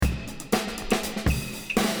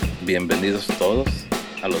Bienvenidos todos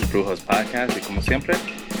a los Brujos Podcast y como siempre,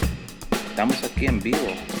 estamos aquí en vivo,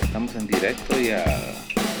 estamos en directo y a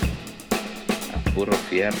puro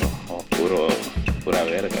fierro o pura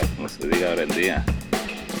verga, como se diga ahora en día.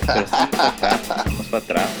 Pero estamos para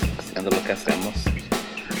atrás, haciendo lo que hacemos.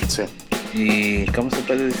 Sí. ¿Y cómo se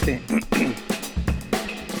puede decir?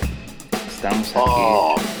 Estamos aquí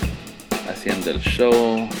Oh, haciendo el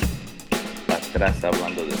show, para atrás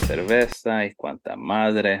hablando de cerveza y cuanta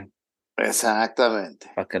madre,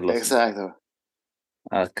 exactamente. para que Exacto.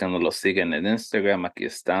 que nos lo siguen en Instagram, aquí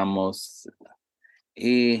estamos.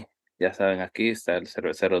 Y ya saben, aquí está el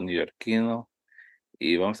cervecero neoyorquino.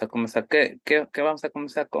 Y vamos a comenzar. ¿Qué vamos a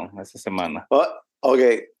comenzar con esta semana? Oh, ok,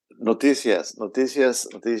 noticias.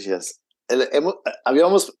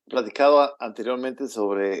 Habíamos platicado anteriormente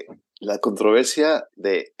sobre la controversia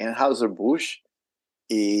de Anheuser-Busch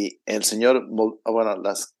y el señor,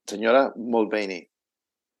 la señora Mulvaney,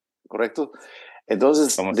 ¿correcto?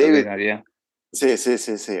 Entonces, ¿Cómo se David, diría? sí.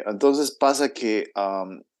 Entonces pasa que ha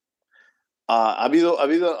habido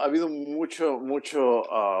mucha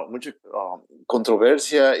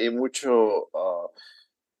controversia y mucho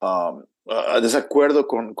desacuerdo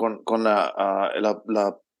con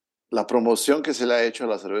la promoción que se le ha hecho a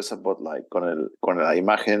la cerveza Bud Light, con la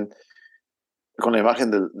imagen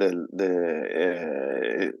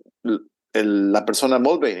la persona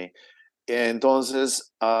Mulvaney.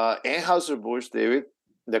 Entonces, Anheuser-Busch, David,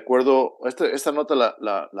 de acuerdo, esta nota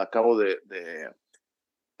la acabo de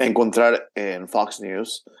encontrar en Fox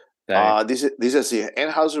News. Sí. Dice así: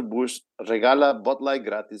 Anheuser-Busch regala Bud Light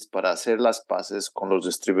gratis para hacer las paces con los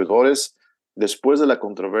distribuidores después de la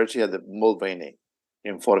controversia de Mulvaney.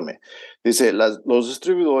 Informe. Dice: los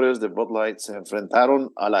distribuidores de Bud Light se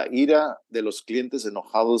enfrentaron a la ira de los clientes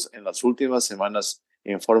enojados en las últimas semanas,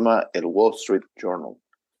 informa el Wall Street Journal.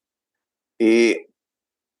 Y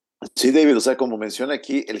sí, David, o sea, como menciona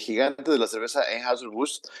aquí, el gigante de la cerveza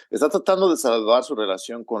Anheuser-Busch está tratando de salvar su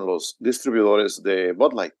relación con los distribuidores de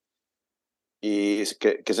Bud Light y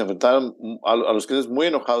que se enfrentaron a los clientes muy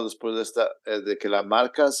enojados después de que la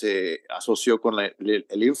marca se asoció con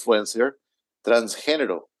el influencer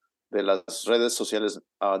transgénero de las redes sociales,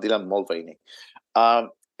 Dylan Mulvaney.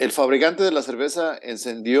 El fabricante de la cerveza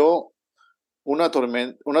encendió una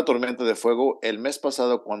tormenta de fuego el mes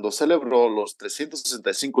pasado cuando celebró los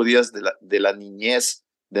 365 días de la niñez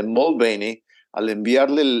de Mulvaney al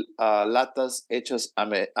enviarle latas hechas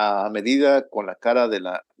a medida con la cara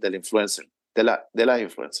del influencer, de la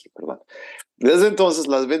influencer, perdón. Desde entonces,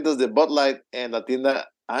 las ventas de Bud Light en la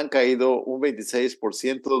tienda han caído un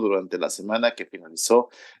 26% durante la semana que finalizó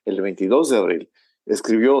el 22 de abril,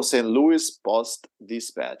 escribió St. Louis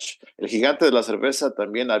Post-Dispatch. El gigante de la cerveza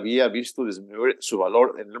también había visto disminuir su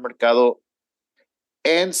valor en el mercado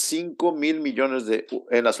en 5,000 millones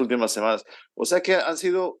en las últimas semanas. O sea que han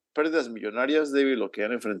sido pérdidas millonarias, David, lo que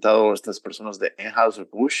han enfrentado estas personas de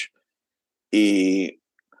Anheuser-Busch. Y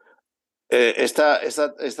está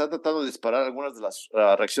tratando de disparar algunas de las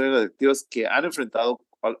reacciones adictivas que han enfrentado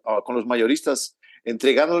con los mayoristas,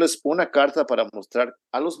 entregándoles una carta para mostrar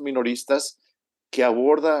a los minoristas que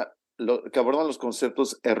abordan los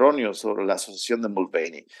conceptos erróneos sobre la asociación de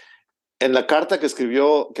Mulvaney. En la carta que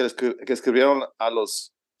escribieron a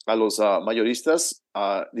los mayoristas,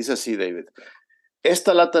 dice así, David: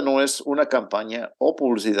 esta lata no es una campaña o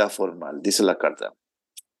publicidad formal, dice la carta.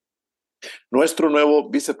 Nuestro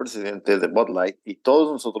nuevo vicepresidente de Bud Light y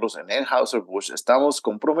todos nosotros en Anheuser-Busch estamos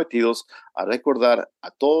comprometidos a recordar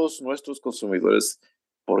a todos nuestros consumidores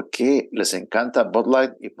por qué les encanta Bud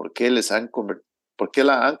Light y por qué la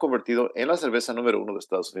han convertido en la cerveza número uno de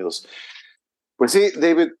Estados Unidos. Pues sí,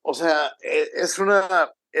 David, o sea, fue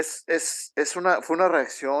una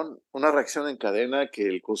reacción en cadena que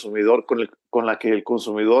el consumidor, con la que el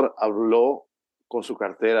consumidor habló con su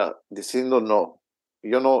cartera, diciendo no,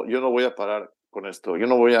 yo no voy a parar con esto, yo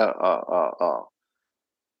no voy a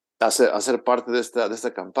ser parte de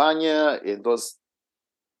esta campaña. Y entonces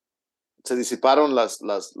se disiparon las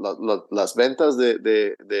ventas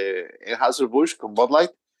de Anheuser-Busch con Bud Light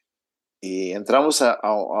y entramos a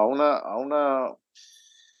una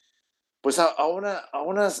pues a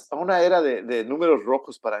una era de números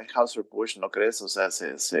rojos para Anheuser-Busch, ¿no crees? O sea,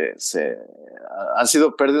 han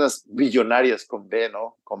sido pérdidas billonarias con B,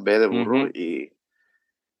 ¿no? Con B de burro. Ujú. Y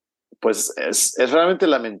pues es realmente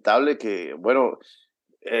lamentable que, bueno,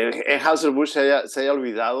 Anheuser-Busch se haya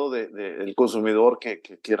olvidado del consumidor que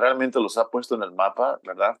realmente los ha puesto en el mapa,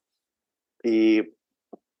 ¿verdad? Y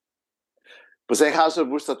pues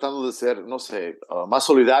Anheuser-Busch, tratando de ser, no sé, más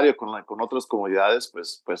solidario con otras comunidades,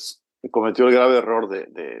 pues cometió el grave error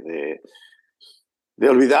de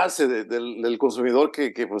olvidarse del consumidor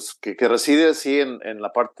que reside así en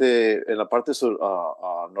la parte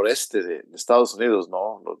noreste de Estados Unidos,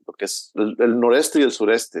 ¿no? Lo que es el noreste y el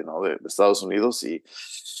sureste, ¿no? De Estados Unidos y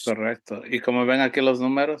Correcto. Y como ven aquí los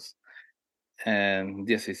números,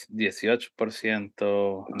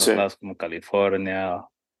 18% en los sí, lados como California,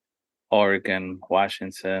 Oregon,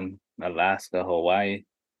 Washington, Alaska, Hawaii,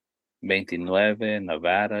 29,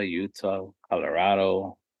 Nevada, Utah,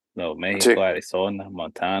 Colorado, Nuevo sí, México, Arizona,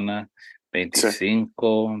 Montana, sí,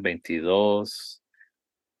 25, 22,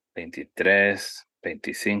 23,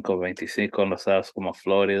 25 en los estados como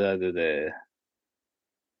Florida, desde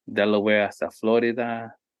Delaware hasta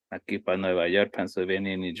Florida, aquí para Nueva York,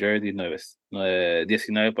 Pennsylvania y New Jersey,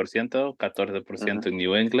 19%, 14% ujú. en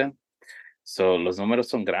New England. So, los números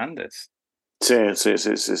son grandes. Sí, sí,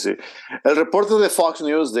 sí, sí, sí. El reporte de Fox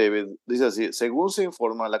News, David, dice así, según se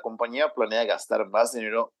informa, la compañía planea gastar más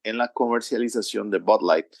dinero en la comercialización de Bud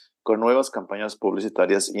Light con nuevas campañas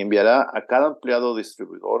publicitarias y enviará a cada empleado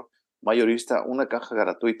distribuidor mayorista una caja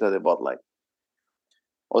gratuita de Bud Light.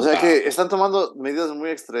 O sea Wow. que están tomando medidas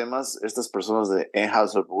muy extremas estas personas de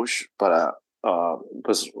Anheuser-Busch para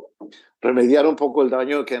pues remediar un poco el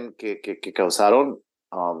daño que causaron.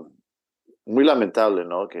 Um, Muy lamentable,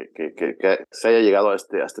 ¿no? Que se haya llegado a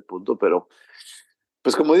este punto, pero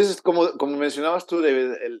pues como dices, como mencionabas tú,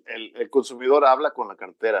 David, el consumidor habla con la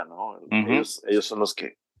cartera, ¿no? Ujú. Ellos son los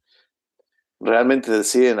que realmente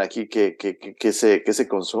deciden aquí qué se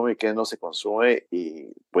consume y qué no se consume y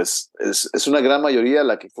pues es una gran mayoría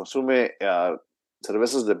la que consume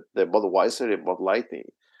cervezas de Budweiser y Bud Light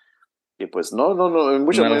y pues no, No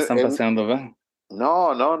la están paseando bien.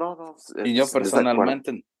 no, Y yo desacuerdo,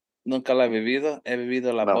 personalmente nunca la he vivido. He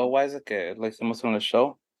vivido la no. Budweiser que lo hicimos en el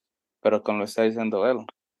show, pero como lo está diciendo él,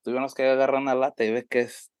 tuvimos que agarrar una lata y ver que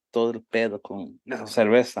es todo el pedo con esa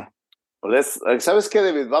cerveza. ¿Sabes qué,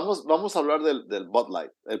 David? Vamos a hablar del Bud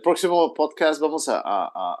Light. El próximo podcast vamos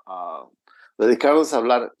a dedicarnos a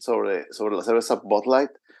hablar sobre la cerveza Bud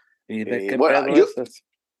Light. ¿Y de Y qué bueno, pedo es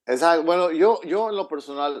eso? bueno, yo en lo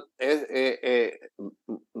personal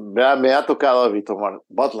me ha tocado a mí tomar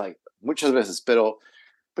Bud Light muchas veces, pero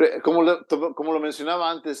como lo mencionaba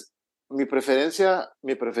antes, mi preferencia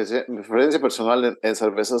personal en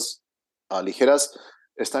cervezas ligeras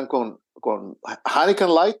están con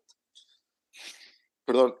Heineken Light,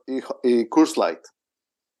 perdón, y Coors Light.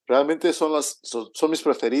 Realmente son mis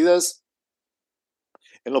preferidas.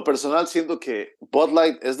 En lo personal, siento que Bud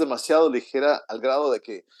Light es demasiado ligera al grado de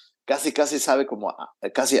que casi sabe como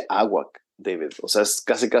casi agua, David. O sea, es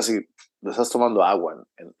casi le estás tomando agua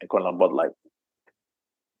con la Bud Light.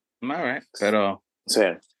 All right, pero Sí,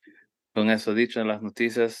 con eso dicho en las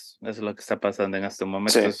noticias, eso es lo que está pasando en este sí.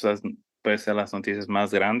 momento. Esas pueden ser las noticias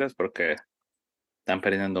más grandes porque están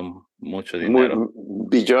perdiendo mucho dinero.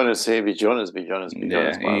 Billones, sí, billones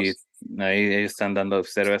Yeah, y más. ahí ellos están dando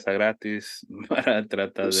cerveza gratis para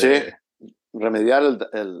tratar Sí, de... remediar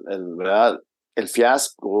 ¿verdad? El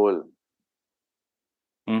fiasco.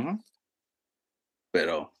 Ujú.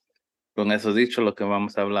 Pero con eso dicho, lo que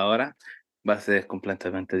vamos a hablar ahora va a ser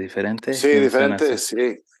completamente diferente Sí, y menciona diferente, así.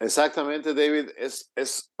 sí, exactamente, David. Es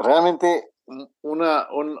realmente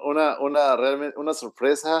realmente una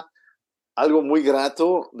sorpresa, algo muy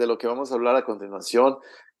grato de lo que vamos a hablar a continuación,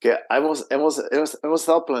 que hemos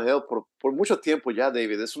estado planeando por mucho tiempo ya,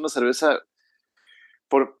 David. Es una cerveza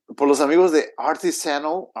por los amigos de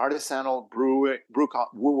Artisanal Brew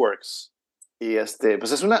Works. Y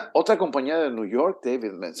pues es una otra compañía de New York,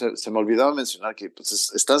 David. Se me olvidaba mencionar que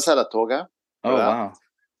pues está en Saratoga, Oh, ¿verdad? wow.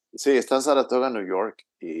 Sí, está en Saratoga, New York.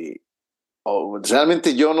 Y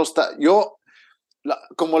realmente yo no está, yo,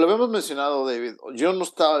 como lo habíamos mencionado, David, yo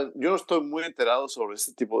no estoy muy enterado sobre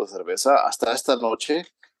este tipo de cerveza hasta esta noche.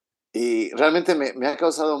 Y realmente me ha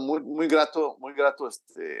causado muy grato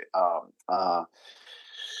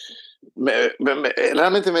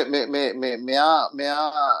realmente me ha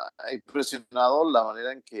impresionado la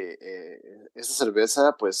manera en que esta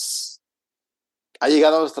cerveza pues ha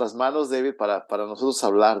llegado a nuestras manos, David, para nosotros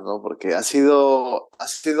hablar, ¿no? Porque ha sido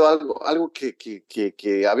algo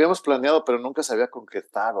que habíamos planeado, pero nunca se había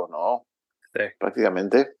concretado, ¿no? Sí.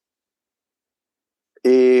 Prácticamente.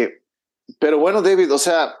 Eh, pero bueno, David, o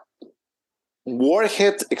sea,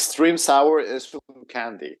 Warhead Extreme Sour es un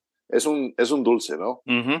candy, es un dulce, ¿no?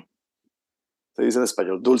 Ujú. Se dice en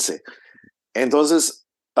español, dulce. Entonces,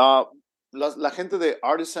 uh, la gente de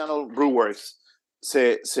Artisanal Brew Works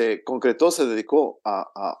se concretó, se dedicó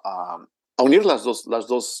a unir los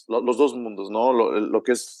dos mundos, ¿no? Lo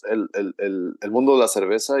que es el mundo de la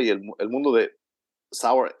cerveza y el mundo de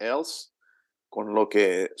sour ales con lo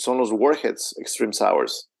que son los Warheads Extreme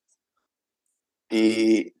Sours.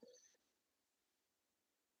 Y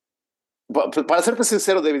para ser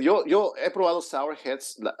sincero, David, yo he probado Sour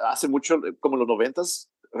Heads hace mucho, como en los noventas.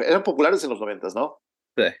 Eran populares en los noventas, ¿no?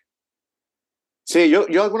 Sí. Sí, yo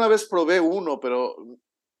alguna vez probé uno, pero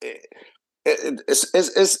eh, es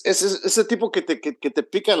ese tipo que te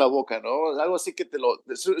pica en la boca, ¿no? Algo así que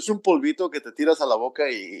es un polvito que te tiras a la boca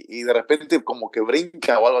y de repente como que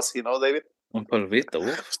brinca o algo así, ¿no, David? Un polvito,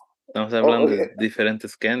 uf. Estamos Oh, hablando de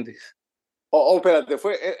diferentes candies. espérate,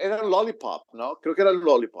 era un lollipop, ¿no? Creo que era el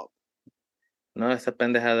lollipop. No, esa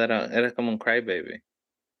pendejada era como un crybaby.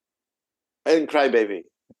 En Crybaby,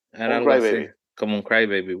 Era un algo así, Crybaby. como un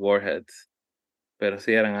crybaby, Warheads. Pero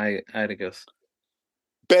sí eran airicos.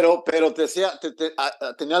 Pero te decía,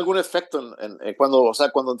 tenía algún efecto cuando, o sea,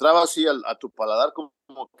 cuando entraba así a tu paladar, como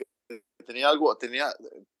que tenía algo, tenía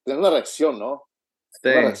una reacción, ¿no?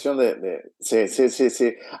 Una Sí, reacción sí, sí, sí,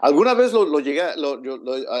 sí. Alguna vez lo llegué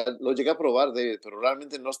a probar, pero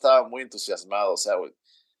realmente no estaba muy entusiasmado, o sea, güey.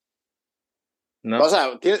 O ¿no?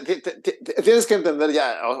 sea, tienes que entender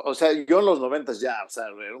ya, o sea, yo en los noventas ya, o sea,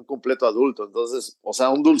 era un completo adulto, entonces, o sea,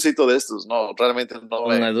 un dulcito de estos, no, realmente no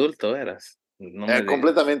Un me, adulto eras. No me digas.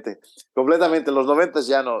 completamente, completamente, en los noventas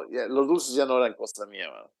ya no, los dulces ya no eran cosa mía,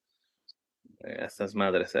 man. Estas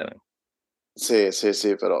madres eran. Sí, sí,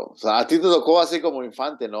 sí, pero, o sea, a ti te tocó así como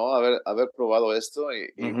infante, ¿no? Haber probado esto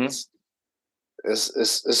y Ujú. pues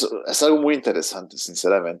es algo muy interesante,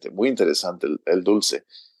 sinceramente, muy interesante el dulce.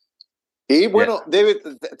 Y Ya. bueno, David,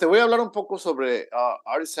 te voy a hablar un poco sobre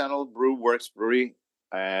Artisanal Brew Works Brewery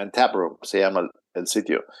and Tap Room, se llama el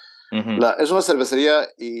sitio. Ujú. Es una cervecería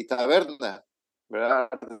y taberna, ¿verdad?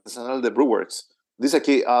 Artesanal de Brew Works. Dice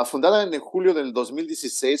aquí, fundada en julio del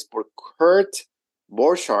 2016 por Kurt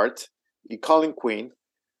Borchardt y Colin Quinn,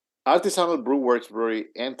 Artisanal Brew Works Brewery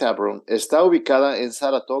and Tap Room está ubicada en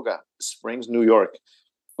Saratoga Springs, New York,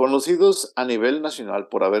 conocidos a nivel nacional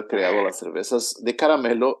por haber creado las cervezas de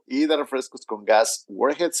caramelo y de refrescos con gas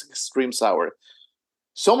Warheads Sour.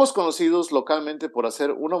 Somos conocidos localmente por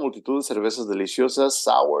hacer una multitud de cervezas deliciosas,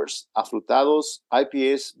 sours, afrutados,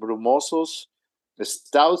 IPAs, brumosos,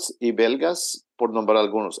 stouts y belgas, por nombrar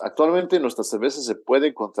algunos. Actualmente nuestra cerveza se puede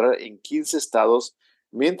encontrar en 15 estados,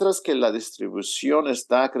 mientras que la distribución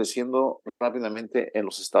está creciendo rápidamente en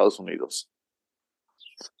los Estados Unidos.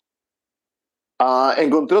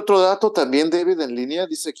 Encontré otro dato también, David, en línea.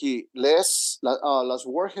 Dice aquí, las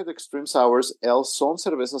Warhead Extreme Sours Ale son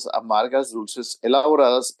cervezas amargas dulces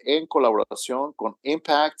elaboradas en colaboración con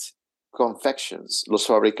Impact Confections, los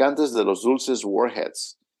fabricantes de los dulces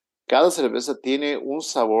Warheads. Cada cerveza tiene un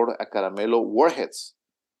sabor a caramelo Warheads,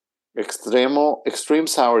 Extreme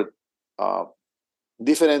Sour, uh,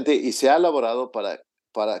 diferente y se ha elaborado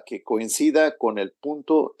para que coincida con el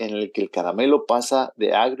punto en el que el caramelo pasa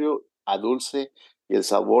de agrio a dulce y el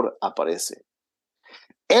sabor aparece.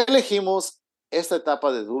 Elegimos esta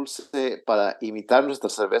etapa de dulce para imitar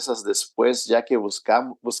nuestras cervezas después, ya que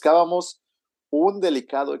buscábamos un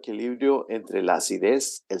delicado equilibrio entre la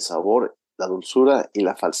acidez, el sabor, la dulzura y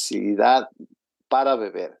la facilidad para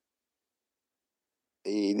beber.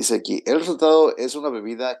 Y dice aquí, el resultado es una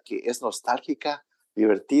bebida que es nostálgica,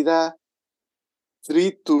 divertida,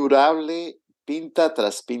 triturable, pinta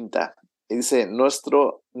tras pinta. Y dice,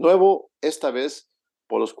 nuestro nuevo, esta vez,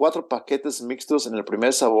 por los 4 paquetes mixtos en el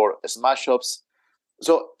primer sabor, Smash Ups.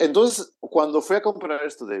 Entonces, cuando fui a comprar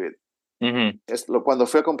esto, David, Ujú. cuando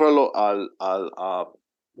fui a comprarlo al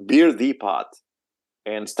Beer Depot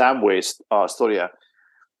en Stanway, Historia,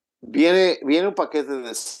 viene un paquete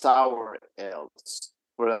de Sour Ales,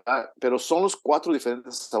 ¿verdad? Pero son los 4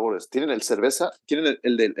 diferentes sabores. Tienen el cerveza, tienen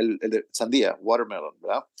el de sandía, watermelon,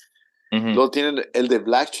 ¿verdad? Ujú. Luego tienen el de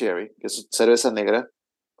Black Cherry, que es cerveza negra.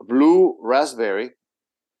 Blue Raspberry,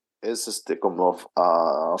 es como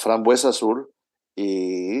frambuesa azul.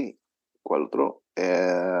 Y ¿cuál otro?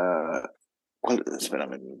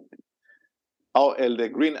 Espérame. Oh, el de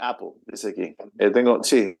Green Apple, dice aquí.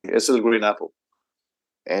 Sí, es el Green Apple.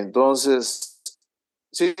 Entonces,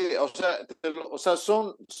 sí, o sea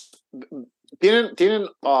tienen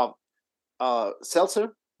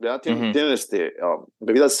seltzer, ¿verdad? Ujú. Tienen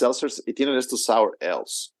bebidas seltzers y tienen estos sour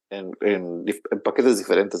ales en paquetes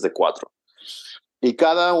diferentes de 4. Y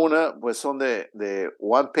cada una, pues, son de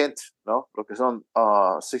one pint, ¿no? Lo que son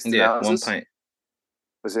 16 Yeah, one ounces, pint.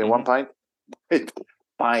 pues one Ujú. pint,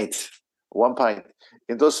 pint, one pint.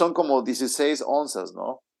 Entonces son como 16 onzas,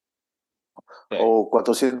 ¿no? Sí. O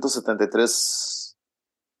 473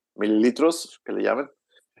 mililitros, que le llaman.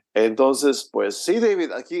 Entonces, pues sí,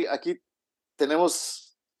 David, aquí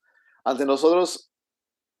tenemos ante nosotros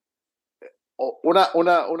una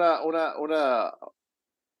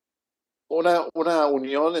una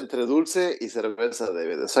unión entre dulce y cerveza,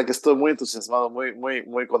 David. O sea que estoy muy entusiasmado,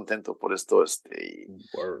 muy contento por esto.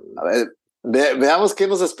 A ver, veamos qué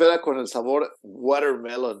nos espera con el sabor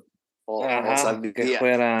watermelon o Ajá, que sandía.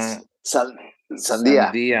 fuera Sal- Sandía.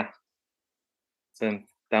 sandía.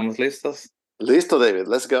 ¿Estamos listos? Listo, David.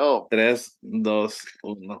 Let's go. 3, 2,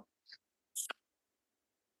 1.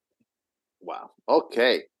 Wow. Ok.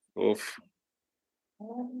 Uf,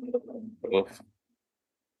 uf.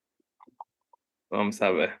 Vamos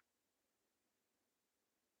a ver.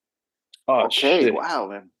 Oh, Ok. shit. Wow,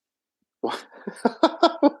 man.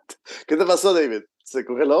 ¿Qué te pasó, David? ¿Se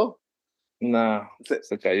congeló? No, Se-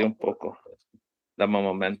 se cayó un poco. Dame un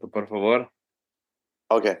momento, por favor.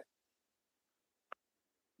 Ok.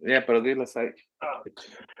 Ya, pero diles ahí.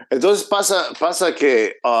 Entonces pasa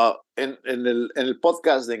que en el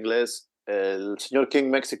podcast de inglés, el señor King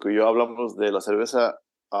México y yo hablamos de la cerveza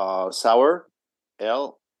Sour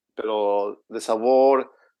Ale, pero de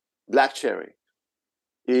sabor Black Cherry.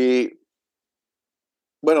 Y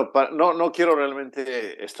bueno, no quiero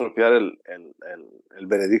realmente estropear el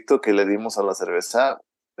veredicto que le dimos a la cerveza.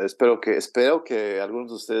 Espero que algunos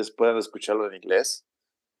de ustedes puedan escucharlo en inglés.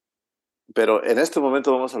 Pero en este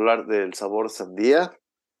momento vamos a hablar del sabor sandía.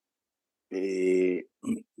 Y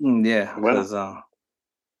Yeah, bueno, because,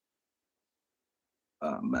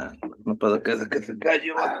 oh, man, no puedo creer que se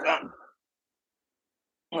cayó acá.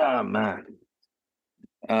 Ah, man.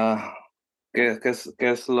 Ah, ¿qué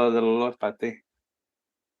es lo del olor para ti?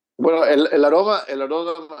 bueno, el aroma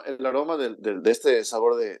de este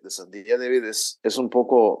sabor de sandía, David, es un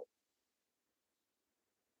poco,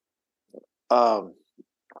 ah,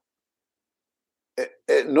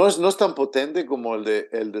 no es tan potente como el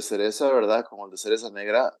de cereza, ¿verdad? Como el de cereza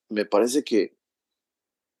negra. Me parece que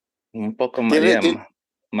Un poco tiene, yeah, tiene,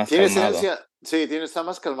 más tiene calmado. esencia, sí, está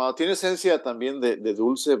más calmado. Tiene esencia también de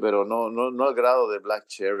dulce, pero no al grado de Black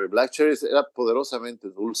Cherry. Black Cherry era poderosamente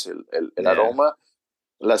dulce el Yeah. aroma.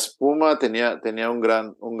 La espuma tenía un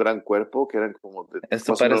gran cuerpo, que eran como de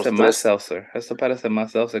Esto más o parece menos más tres. seltzer. Esto parece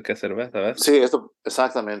más seltzer que cerveza, ¿ves? Sí, esto,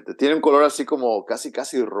 exactamente. Tiene un color así como casi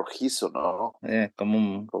rojizo, ¿no? Como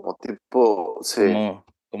un, Como tipo, sí.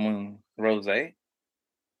 como un rosé.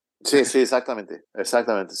 Sí, exactamente.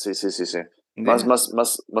 Sí. Más, Yeah. más,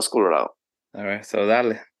 más, más colorado. All right, so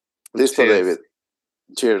dale. Listo, David.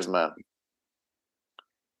 Cheers. Cheers, man.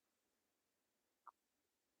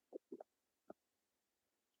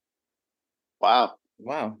 Wow.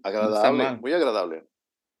 Wow, no está Agradable, mal. muy agradable.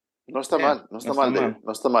 No está Yeah, mal, no no está está mal, David, mal.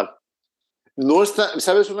 no está mal. No está,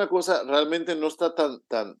 ¿sabes una cosa? Realmente no está tan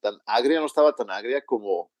agria, no estaba tan agria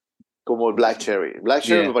como el Black Cherry. Black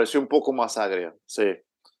Cherry me Yeah. pareció un poco más agria, sí.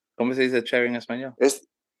 ¿Cómo se dice cherry en español? Es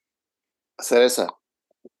cereza,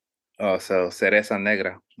 Oh, so cereza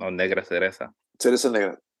negra o negra cereza. cereza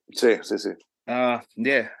negra. Sí. Ah,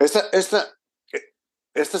 yeah. Esta, esta, eh,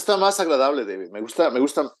 esta está más agradable, David. Me gusta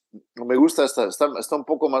está un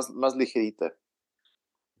poco más ligerita.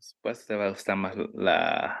 Pues te va a gustar más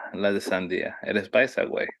la de sandía. Eres paisa,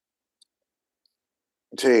 güey.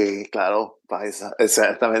 Sí, claro, paisa,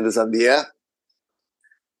 exactamente, sandía,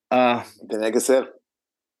 Ah, tenía que ser.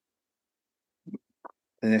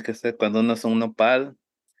 tenía que ser cuando uno es un nopal,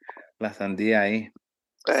 la sandía ahí.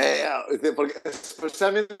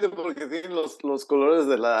 Especialmente porque tienen los colores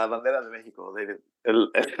de la bandera de México, David.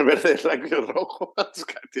 El verde, el blanco y el rojo.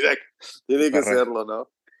 Tiene que Correcto. serlo,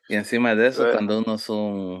 ¿no? Y encima de eso, Eh, cuando uno es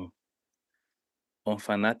un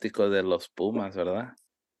fanático de los Pumas, ¿verdad?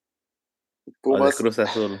 O de Pumas. Cruz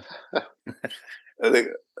Azul.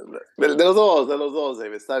 De los dos,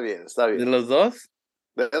 David. Está bien, está ¿De bien. los dos?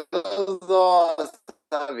 De los dos,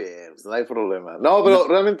 está bien, no hay problema. No, No, pero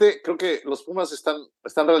realmente creo que los Pumas están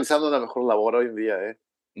realizando una mejor labor hoy en día, ¿eh?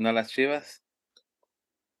 no las Chivas.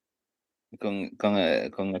 ¿Cómo se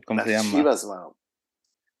Las llama? Chivas, mano.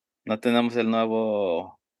 No tenemos el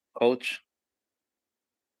nuevo coach.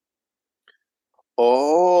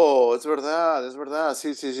 Oh, es verdad.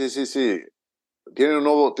 Sí. Tienen un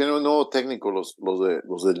nuevo técnico, los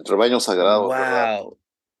del rebaño sagrado, es verdad. Wow.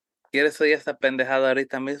 ¿Quieres oír esta pendejada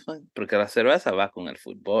ahorita mismo? Porque la cerveza va con el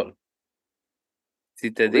fútbol.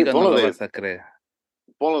 Si te Ok, digo, no ponlo, lo David. vas a creer.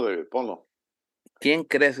 Ponlo, David, ponlo. ¿Quién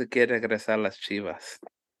crees que quiere regresar a las Chivas?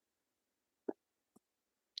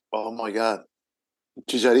 Oh my God.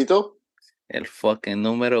 ¿Chicharito? El fucking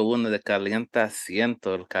número uno de calienta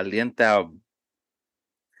asiento, el calienta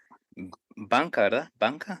banca, ¿verdad?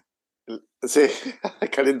 Banca. Sí,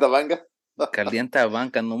 calienta manga. Calienta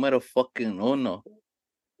banca número fucking uno.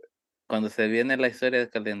 Cuando se viene la historia de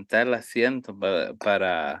calentar el asiento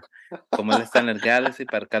como él está en el Galaxy,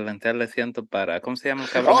 para calentar el asiento ¿cómo se llama el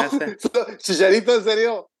cabrón Oh, ese? Chicharito, ¿en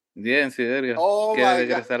serio? Bien, en serio. Oh Quiere my God.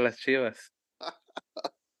 regresar las Chivas.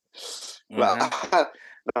 Claro. Ajá.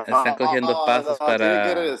 Están cogiendo No, pasos no, tiene que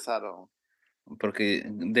para, regresar. ¿No? porque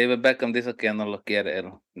David Beckham dijo que ya no lo quiere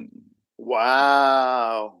él.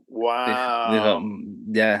 Wow, Dijo,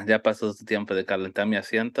 wow. ya pasó su tiempo de calentar mi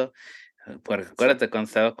asiento. Porque Sí. acuérdate, cuando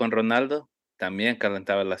estaba con Ronaldo, también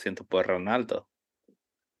calentaba el asiento por Ronaldo.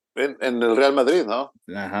 En el Real Madrid, ¿no?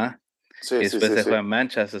 Ajá. Y Sí, sí, después sí, se sí. fue a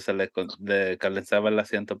Manchester, le calentaba el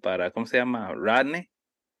asiento para, ¿cómo se llama? Rodney.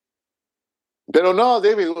 Pero no,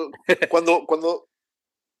 David, cuando, cuando,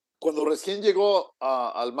 cuando recién llegó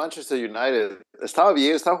al Manchester United, estaba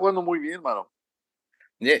bien, estaba jugando muy bien, mano.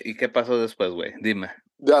 ¿Y qué pasó después, güey? Dime.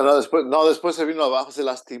 Ya, no, después se vino abajo, se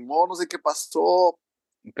lastimó, no sé qué pasó.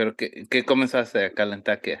 ¿Pero qué comenzó a hacer?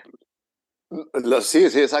 ¿Calentar qué?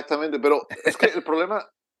 Sí, sí, exactamente. Pero es que el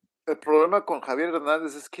problema con Javier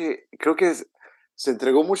Hernández es que creo que se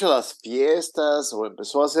entregó mucho a las fiestas o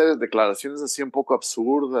empezó a hacer declaraciones así un poco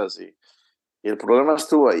absurdas y el problema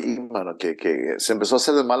estuvo ahí, mano, que se empezó a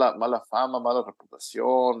hacer de mala fama, mala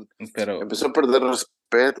reputación, Pero empezó a perder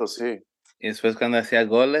respeto, sí. y después cuando hacía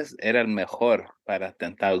goles, era el mejor para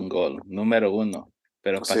tentar un gol, número uno.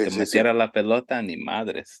 Pero para Sí, que sí, sí. metiera la pelota, ni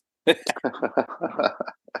madres.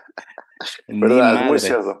 Ni ¿Verdad? Es muy madres.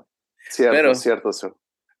 cierto. Cierto, Pero cierto, cierto.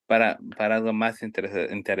 para algo más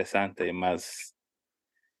interesante y más,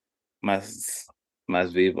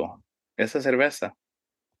 más vivo. Esa cerveza.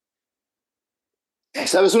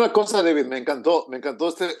 ¿Sabes una cosa, David? Me encantó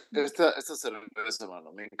esta cerveza,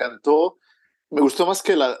 mano. Me encantó. Me gustó más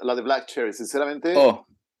que la de Black Cherry, sinceramente, Oh,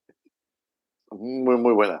 muy,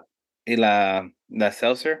 muy buena. y la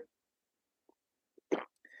Seltzer,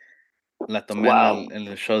 la tomé en Wow. en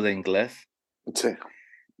el show de inglés. Sí.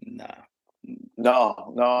 No, No,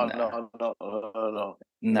 no, no, no, no, no, no. no.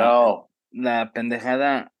 No. La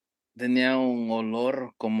pendejada tenía un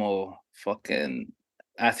olor como fucking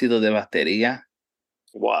ácido de batería,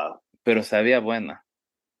 Wow. pero sabía buena.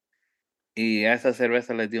 Y a esa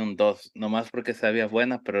cerveza le di un 2 nomás porque sabía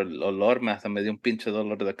buena, pero el olor hasta me dio un pinche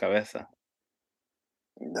dolor de cabeza.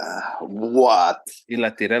 Nah, what? Y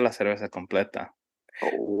la tiré la cerveza completa.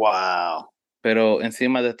 Wow. Pero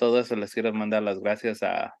encima de todo eso, les quiero mandar las gracias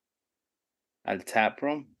al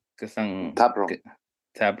Taproom, Taproom.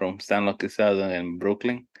 Taproom, están localizados en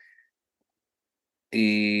Brooklyn.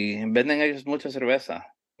 Y venden ellos mucha cerveza,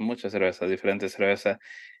 diferentes cervezas.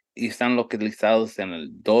 Y están localizados en el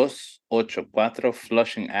 284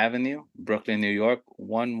 Flushing Avenue, Brooklyn, New York,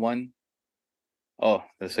 11. Oh,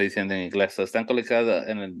 lo estoy diciendo en inglés. So, están localizados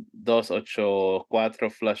en el 284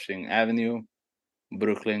 Flushing Avenue,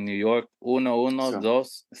 Brooklyn, New York, Sí.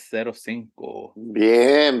 11205.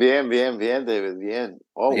 Bien, bien, bien, bien, David, bien.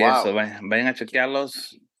 Oh, Y eso, wow. vayan a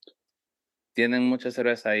chequearlos. Tienen mucha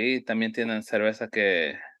cerveza ahí. También tienen cerveza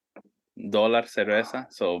que dólar cerveza.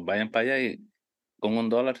 So, vayan para allá y con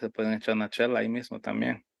 $1 se pueden echar una chela ahí mismo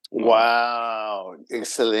también. Oh, Wow.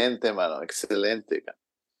 Excelente, mano. Excelente.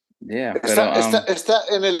 yeah, Está, pero está, está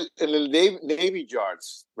en el Navy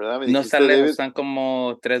Yards, ¿verdad? Me no está dijiste, lejos, David. están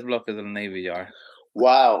como 3 bloques del Navy Yard.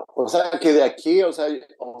 Wow. O sea, que de aquí, o sea,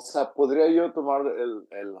 podría yo tomar el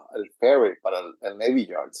ferry para el Navy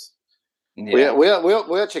Yards. Voy a, Yeah, voy a, voy a,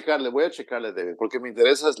 voy a checarle, David, porque me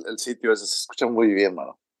interesa el sitio ese. Se escucha muy bien,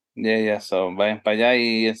 mano. yeah, so vayan para allá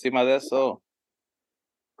y encima de eso,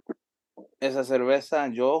 esa cerveza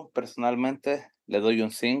yo personalmente le doy un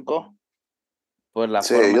 5 por la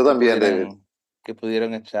Sí, forma yo también, David. que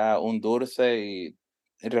pudieron echar un dulce y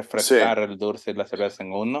Sí, refrescar el dulce y la cerveza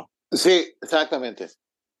en uno. sí, exactamente.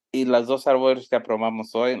 Y las dos sabores que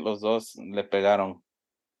aprobamos hoy, los dos le pegaron.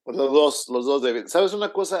 Los dos, David. ¿Sabes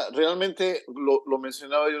una cosa? Realmente lo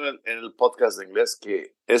mencionaba yo en el podcast de inglés,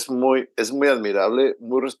 que es muy admirable,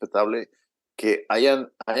 muy respetable que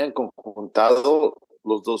hayan conjuntado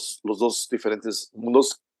los dos diferentes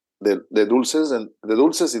mundos de dulces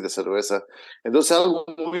y de cerveza. Entonces, algo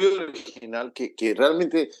muy original que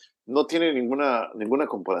realmente no tiene ninguna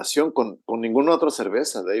comparación con ninguna otra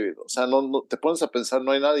cerveza, David. O sea, no te pones a pensar,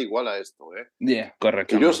 no hay nada igual a esto, ¿eh? Yeah, Que yo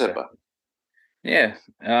correctamente. sepa. Yeah,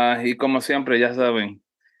 y como siempre, ya saben,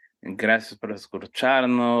 gracias por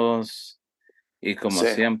escucharnos. Y como Sí,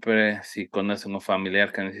 siempre, si conocen un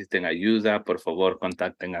familiar que necesiten ayuda, por favor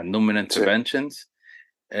contacten a Numen sí, Interventions.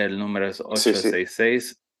 El número es sí, sí.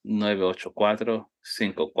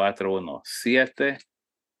 866-984-5417.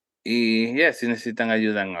 Y ya, si necesitan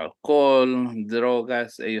ayuda en alcohol,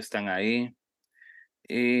 drogas, ellos están ahí.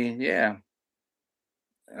 Y ya,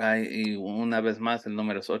 y una vez más, el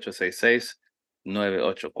número es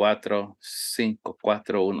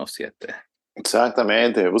 866-984-5417.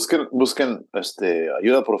 Exactamente. Busquen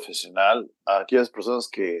ayuda profesional a aquellas personas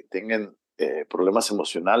que tengan problemas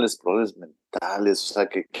emocionales, problemas mentales, o sea,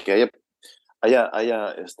 que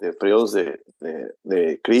haya periodos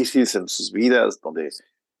de crisis en sus vidas donde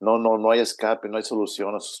no hay escape, no hay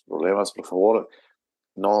solución a sus problemas. Por favor,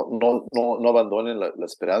 no abandonen la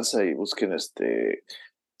esperanza y busquen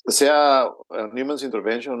sea Newman's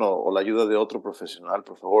Intervention o la ayuda de otro profesional.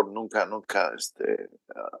 Por favor, nunca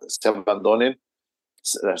se abandonen.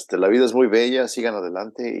 La vida es muy bella, sigan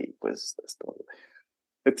adelante y pues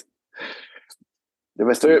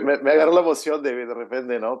me agarró la emoción de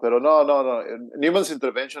repente, ¿no? Pero no. Newman's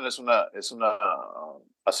Intervention es una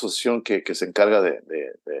asociación que se encarga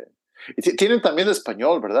y tienen también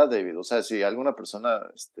español, ¿verdad, David? O sea, si alguna persona,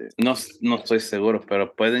 No, no estoy seguro,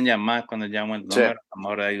 pero pueden llamar cuando llamo el sí, número.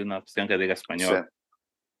 Ahora hay una opción que diga sí, español.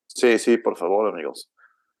 sí, por favor, amigos.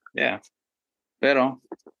 Yeah. Pero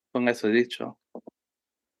con eso dicho,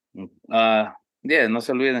 no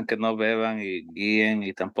se olviden que no beban y guíen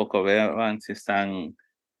y tampoco beban si están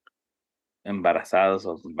embarazados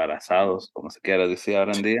o embarazados, como se quiera decir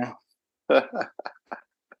ahora en día.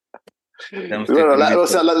 Tenemos que Bueno, vivir o con...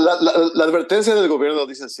 sea, la advertencia del gobierno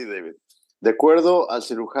dice así, David. De acuerdo al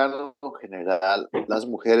cirujano general, las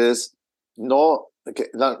mujeres no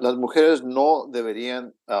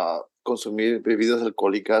deberían consumir bebidas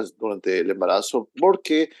alcohólicas durante el embarazo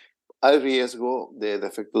porque hay riesgo de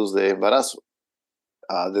defectos de embarazo,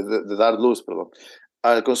 de dar luz, perdón.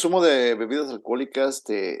 El consumo de bebidas alcohólicas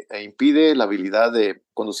te impide la habilidad de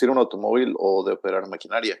conducir un automóvil o de operar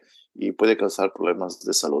maquinaria y puede causar problemas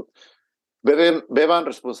de salud. Beban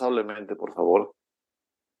responsablemente, por favor.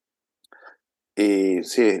 Y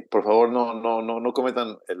sí, por favor, no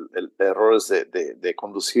cometan el errores de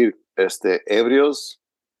conducir ebrios,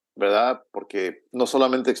 ¿verdad? Porque no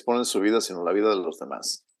solamente exponen su vida, sino la vida de los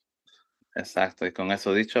demás. Exacto, y con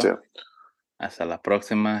eso Sí. dicho, hasta la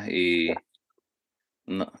próxima y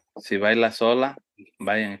no, si baila sola,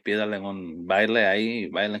 vayan y pídale un baile ahí y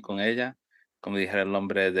bailen con ella, como dijera el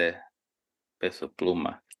hombre de Peso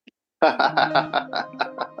Pluma.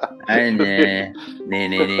 Ay, ne,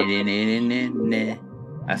 ne.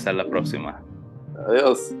 Hasta la próxima.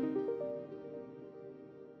 Adiós.